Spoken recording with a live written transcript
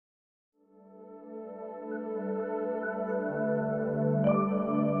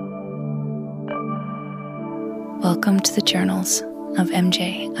Welcome to the Journals of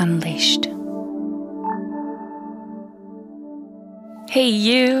MJ Unleashed. Hey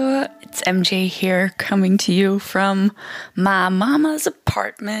you, it's MJ here coming to you from my mama's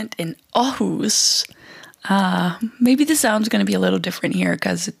apartment in Aarhus. Maybe the sound's going to be a little different here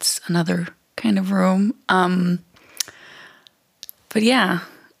because it's another kind of room. But yeah,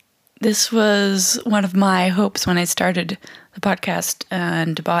 this was one of my hopes when I started the podcast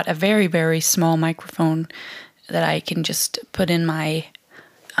and bought a very, very small microphone that I can just put in my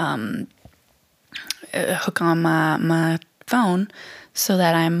hook on my phone so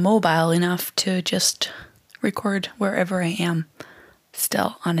that I'm mobile enough to just record wherever I am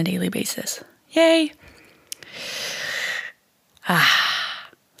still on a daily basis. Yay!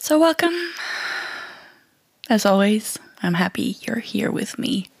 So welcome. As always, I'm happy you're here with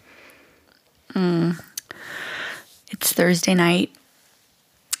me. It's Thursday night,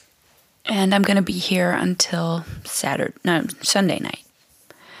 and I'm going to be here until Sunday night.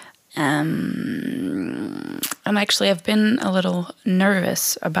 I've been a little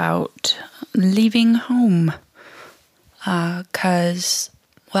nervous about leaving home because,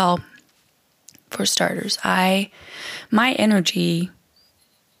 for starters, my energy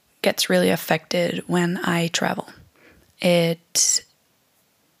gets really affected when I travel. It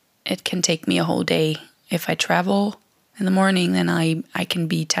can take me a whole day. If I travel in the morning, then I can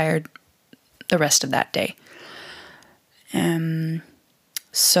be tired the rest of that day.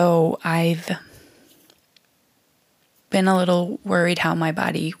 So I've been a little worried how my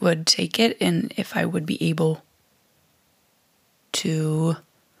body would take it and if I would be able to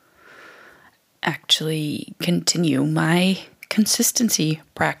actually continue my consistency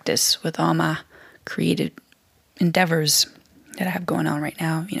practice with all my creative endeavors that I have going on right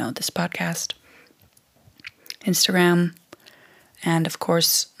now. You know, this podcast, Instagram, and of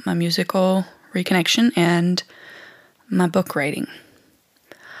course my musical reconnection and my book writing.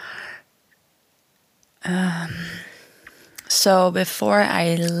 So before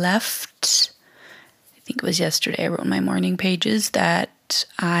I left, I think it was yesterday, I wrote in my morning pages that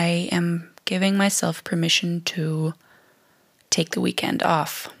I am giving myself permission to take the weekend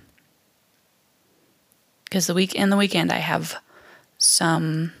off. Because the weekend I have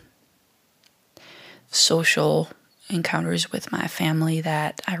some social encounters with my family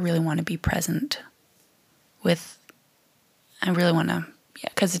that I really want to be present with. I really want to,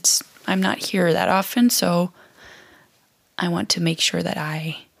 because I'm not here that often, so I want to make sure that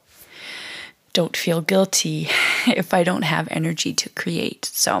I don't feel guilty if I don't have energy to create.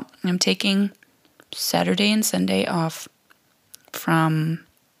 So I'm taking Saturday and Sunday off from,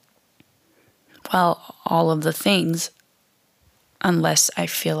 all of the things, unless I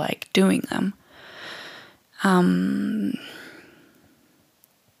feel like doing them. And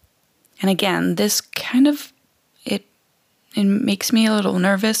again, this kind of, it makes me a little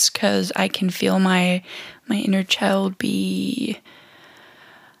nervous because I can feel my inner child get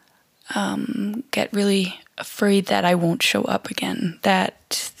really afraid that I won't show up again,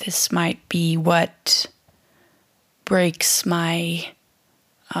 that this might be what breaks my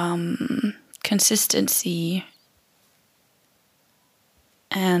consistency,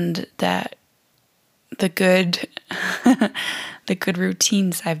 and that the good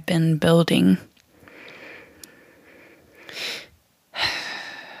routines I've been building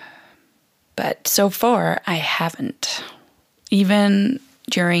but so far I haven't. Even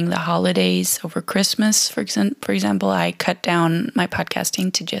during the holidays over Christmas, for example, I cut down my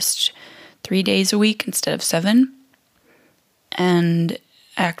podcasting to just 3 days a week instead of 7. And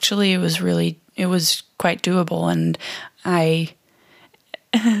actually it was quite doable, and I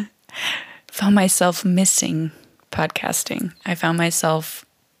found myself missing podcasting. I found myself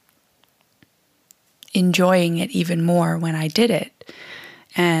enjoying it even more when I did it.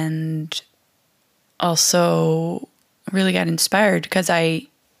 And also really got inspired because I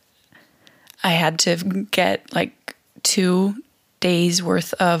had to get like 2 days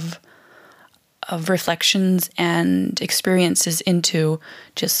worth of reflections and experiences into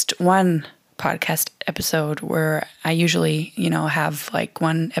just one podcast episode, where I usually, have like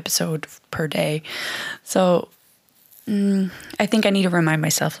one episode per day. So I think I need to remind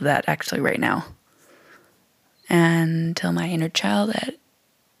myself of that actually right now, and tell my inner child that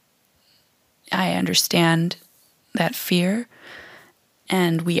I understand that fear,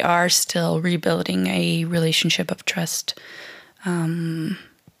 and we are still rebuilding a relationship of trust. And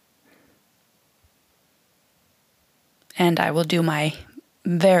I will do my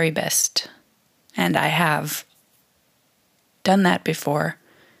very best, and I have done that before,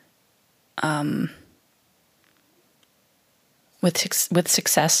 with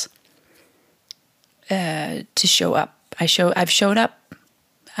success. to show up. I've showed up.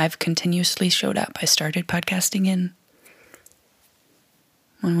 I've continuously showed up. I started podcasting in,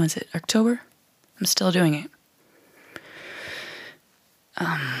 when was it? October? I'm still doing it.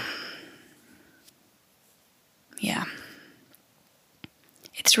 Yeah.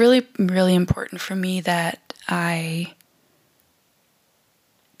 It's really, really important for me that I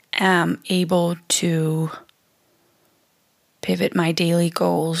am able to pivot my daily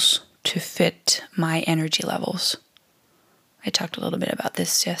goals to fit my energy levels. I talked a little bit about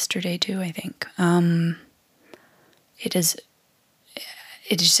this yesterday too, I think. It is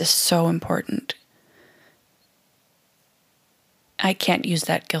just so important. I can't use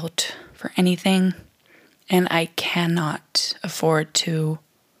that guilt for anything, and I cannot afford to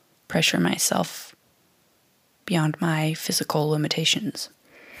pressure myself beyond my physical limitations.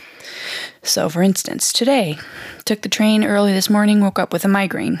 So, for instance, today, took the train early this morning, woke up with a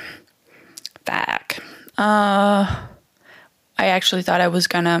migraine. Back. I actually thought I was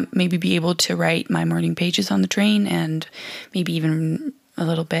gonna maybe be able to write my morning pages on the train and maybe even a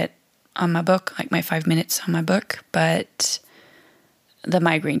little bit on my book, like my 5 minutes on my book, but the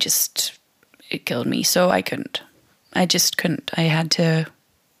migraine it killed me, so I couldn't. I just couldn't. I had to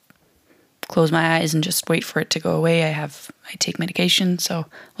close my eyes and just wait for it to go away. I take medication, so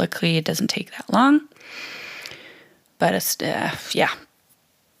luckily it doesn't take that long. But it's, I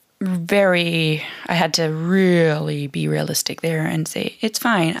had to really be realistic there and say, it's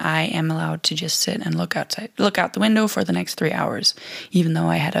fine. I am allowed to just sit and look out the window for the next 3 hours, even though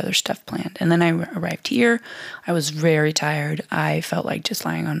I had other stuff planned. And then I arrived here. I was very tired. I felt like just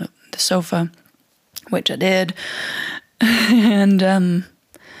lying on the sofa, which I did. And,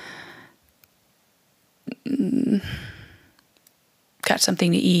 got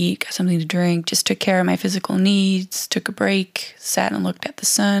something to eat, got something to drink, just took care of my physical needs, took a break, sat and looked at the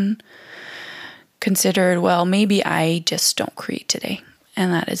sun, considered, well, maybe I just don't create today,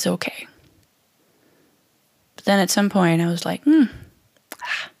 and that is okay. But then at some point I was like,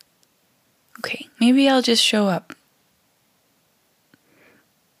 okay, maybe I'll just show up.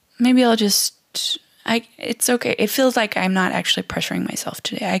 Maybe I'll it's okay. It feels like I'm not actually pressuring myself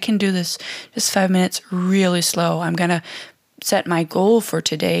today. I can do this just 5 minutes really slow. I'm going to set my goal for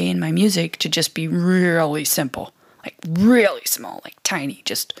today in my music to just be really simple, like really small, like tiny.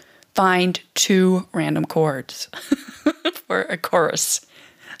 Just find 2 random chords for a chorus.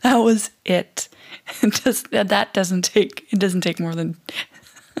 That was it. It doesn't take more than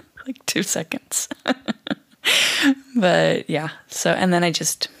like 2 seconds. But yeah, so, and then I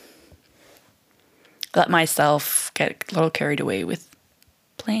just let myself get a little carried away with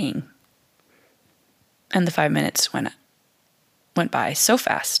playing. And the 5 minutes went by so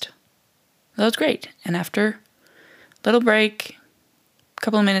fast. That was great. And after a little break, a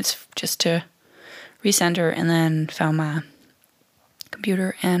couple of minutes just to recenter, and then found my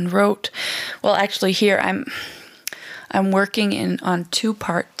computer and wrote. Well, actually here I'm working on 2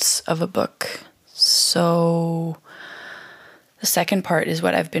 parts of a book. So the second part is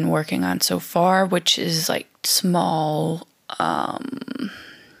what I've been working on so far, which is like small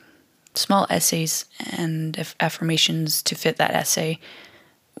essays and affirmations to fit that essay,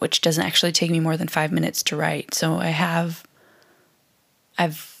 which doesn't actually take me more than 5 minutes to write. So I've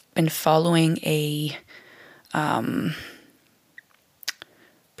been following a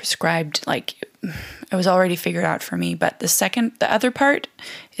prescribed, like, it was already figured out for me, but the other part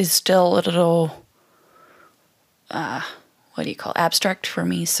is still a little abstract for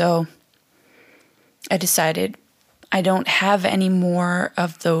me. So I decided I don't have any more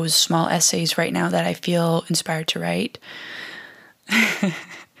of those small essays right now that I feel inspired to write,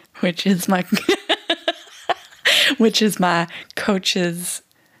 which is my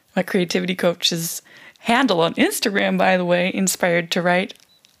creativity coach's handle on Instagram, by the way, inspired to write,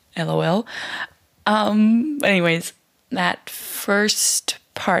 LOL. Anyways, that first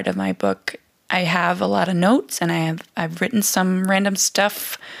part of my book, I have a lot of notes, and I've written some random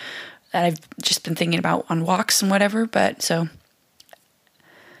stuff that I've just been thinking about on walks and whatever, but so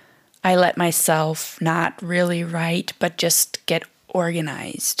I let myself not really write, but just get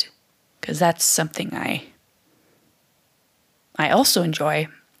organized, because that's something I also enjoy,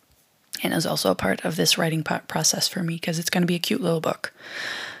 and is also a part of this writing process for me, because it's going to be a cute little book.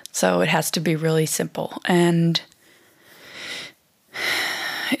 So it has to be really simple, and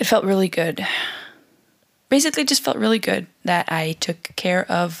it felt really good. Basically, just felt really good that I took care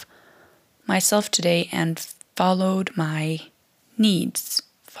of myself today and followed my needs,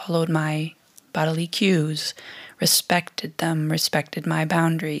 followed my bodily cues, respected them, respected my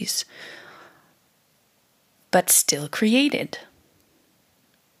boundaries, but still created.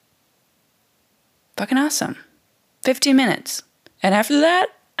 fucking awesome. 15 minutes. And after that,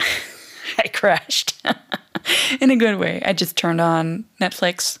 I crashed in a good way. I just turned on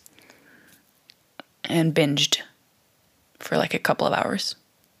Netflix and binged for like a couple of hours.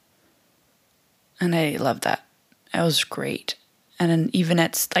 And I loved that. It was great. And then even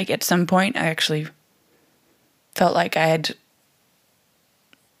at some point, I actually felt like I had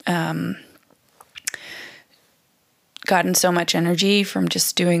gotten so much energy from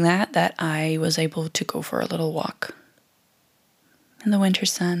just doing that I was able to go for a little walk in the winter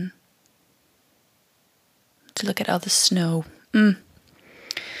sun to look at all the snow. And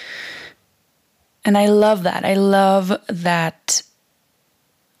I love that. I love that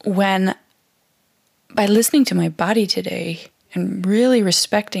by listening to my body today and really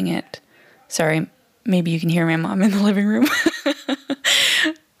respecting it. Sorry, maybe you can hear my mom in the living room.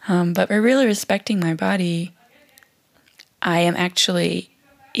 But by really respecting my body, I am actually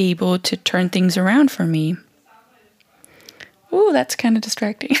able to turn things around for me. Ooh, that's kind of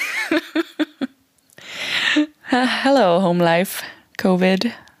distracting. Hello, home life,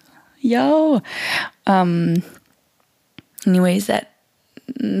 COVID. Yo. Anyways,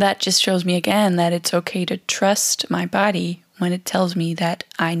 that just shows me again that it's okay to trust my body when it tells me that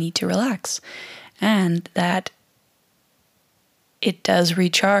I need to relax, and that it does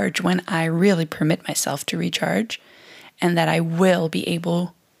recharge when I really permit myself to recharge, and that I will be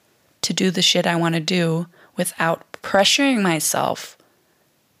able to do the shit I want to do without pressuring myself.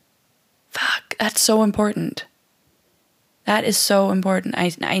 Fuck, that's so important. That is so important.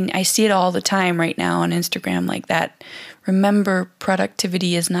 I see it all the time right now on Instagram like that. Remember,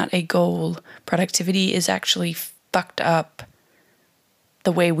 productivity is not a goal. Productivity is actually fucked up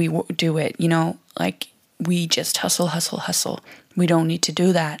the way we do it. You know, like we just hustle, hustle, hustle. We don't need to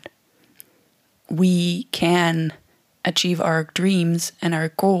do that. We can achieve our dreams and our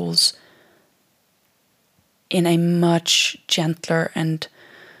goals in a much gentler and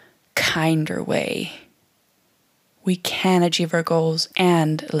kinder way. We can achieve our goals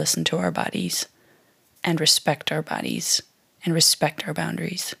and listen to our bodies and respect our bodies and respect our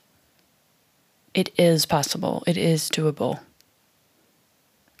boundaries. It is possible. It is doable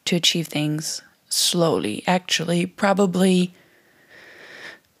to achieve things slowly. Actually, probably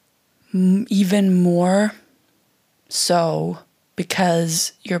even more so,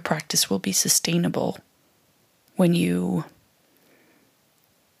 because your practice will be sustainable when you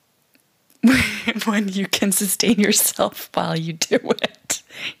can sustain yourself while you do it.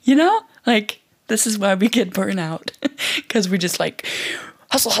 You know? Like, this is why we get burnout. Because we just like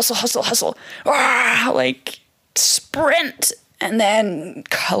hustle, hustle, hustle, hustle. Like sprint and then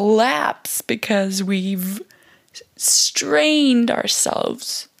collapse because we've strained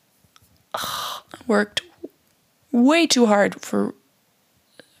ourselves. Worked way too hard for a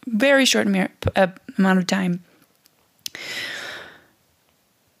very short amount of time.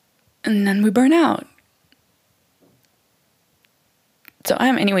 And then we burn out. So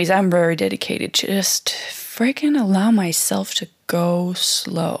I'm very dedicated to just freaking allow myself to go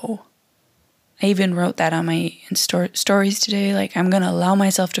slow. I even wrote that on my stories today. Like, I'm going to allow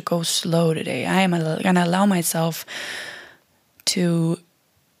myself to go slow today. I am going to allow myself to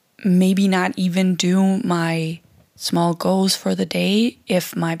maybe not even do my small goals for the day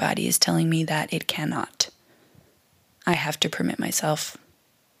if my body is telling me that it cannot. I have to permit myself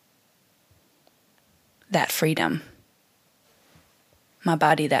that freedom. My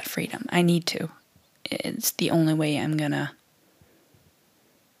body that freedom. I need to. It's the only way I'm gonna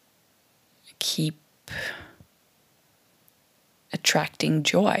keep attracting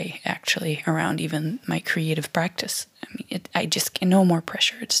joy, actually, around even my creative practice. I mean, I just no more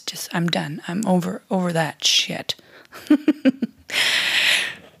pressure. It's just, I'm done. I'm over that shit.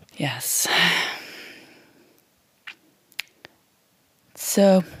 Yes.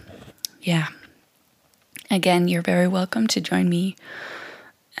 So, yeah. Again, you're very welcome to join me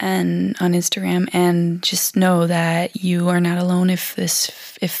on Instagram, and just know that you are not alone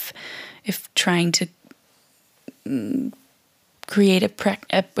if trying to create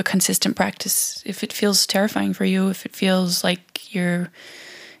a consistent practice, if it feels terrifying for you, if it feels like you're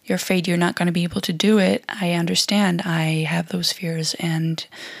afraid you're not going to be able to do it. I understand. I have those fears, and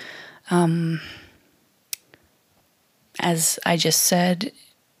as I just said,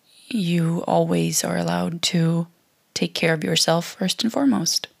 you always are allowed to take care of yourself first and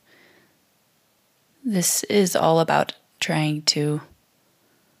foremost. This is all about trying to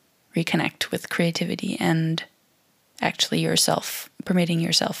reconnect with creativity and actually yourself, permitting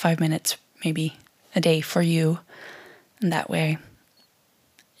yourself 5 minutes, maybe a day for you in that way.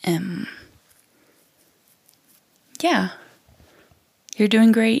 Yeah, you're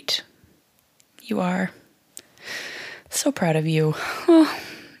doing great. You are. So proud of you. Oh,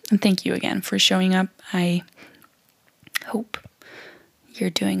 and thank you again for showing up. I hope you're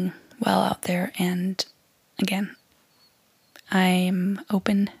doing well out there. And again, I'm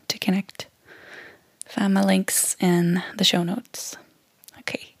open to connect. Find my links in the show notes.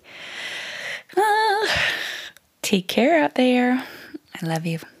 Okay. Take care out there. I love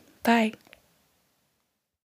you. Bye.